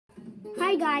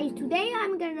Hi guys, today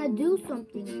I'm gonna do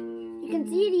something. You can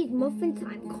see these Muffin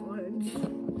Time cards.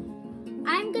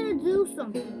 I'm gonna do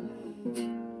something.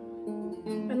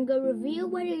 I'm gonna reveal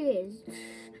what it is.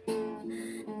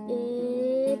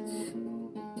 It's...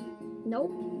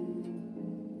 Nope.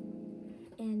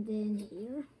 And then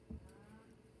here.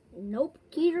 Nope.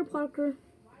 Peter Parker.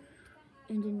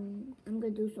 And then I'm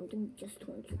gonna do something just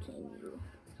to entertain you.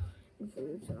 And for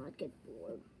you to not get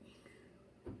bored.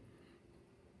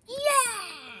 Yeah!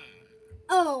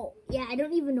 Oh, yeah, I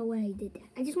don't even know why I did that.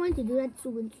 I just wanted to do that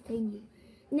to entertain you.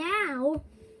 Now,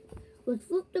 let's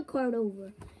flip the card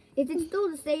over. If it's still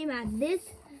the same as this,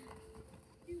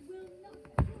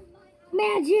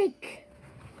 magic!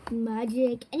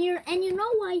 Magic. And you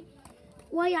know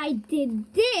why I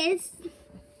did this?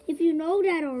 If you know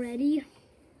that already,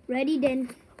 ready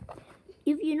then.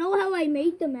 If you know how I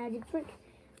made the magic trick,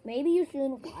 maybe you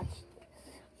shouldn't watch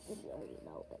this if you already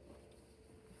know it.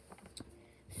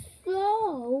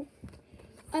 So,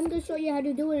 I'm going to show you how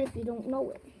to do it if you don't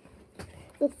know it.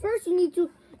 So first you need to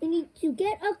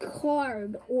get a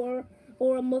card or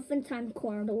a Muffin Time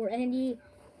card or any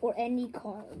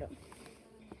card.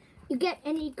 You get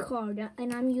any card,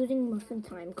 and I'm using Muffin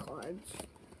Time cards.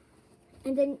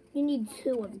 And then you need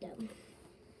 2 of them.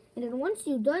 And then once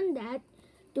you've done that,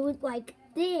 do it like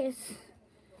this.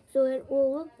 So it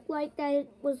will look like that it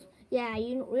was, yeah,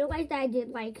 you realize that I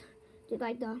did like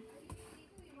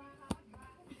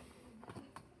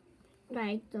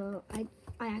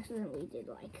I accidentally did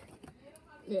like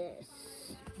this.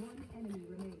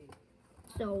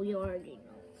 So you already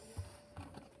know.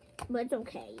 But it's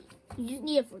okay. You just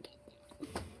need to forget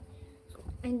that.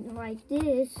 And like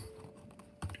this.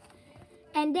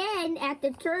 And then at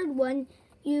the third one,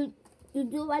 you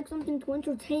do like something to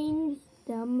entertain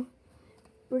them.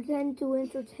 Pretend to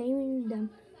entertain them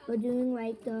by doing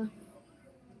like the.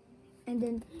 And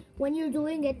then when you're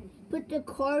doing it, put the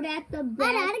card at the back.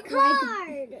 I got a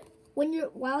card.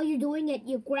 Like, while you're doing it,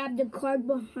 you grab the card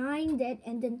behind it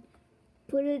and then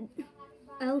put it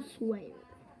elsewhere.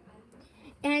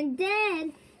 And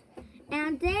then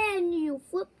you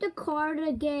flip the card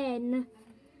again,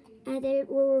 and it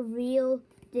will reveal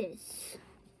this.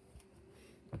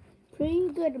 Pretty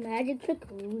good magic trick,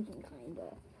 losing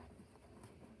kinda.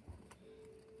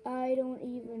 I don't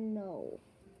even know.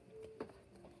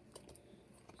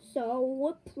 So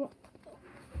what?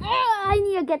 I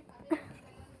need to get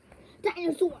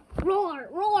dinosaur. Roar,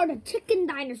 roar! The chicken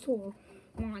dinosaur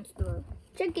monster.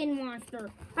 Chicken monster.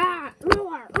 Ah,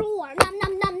 roar, roar! Nom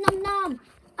nom nom nom nom!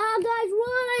 Ah, guys,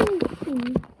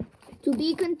 run! To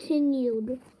be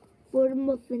continued for the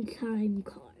Muffin Time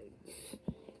cards,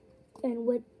 and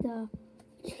with the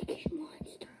chicken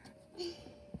monster.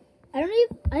 I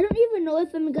don't even know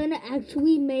if I'm gonna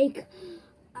actually make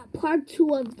a part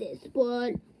 2 of this,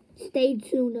 but stay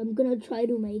tuned. I'm gonna try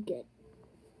to make it.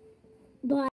 Bye.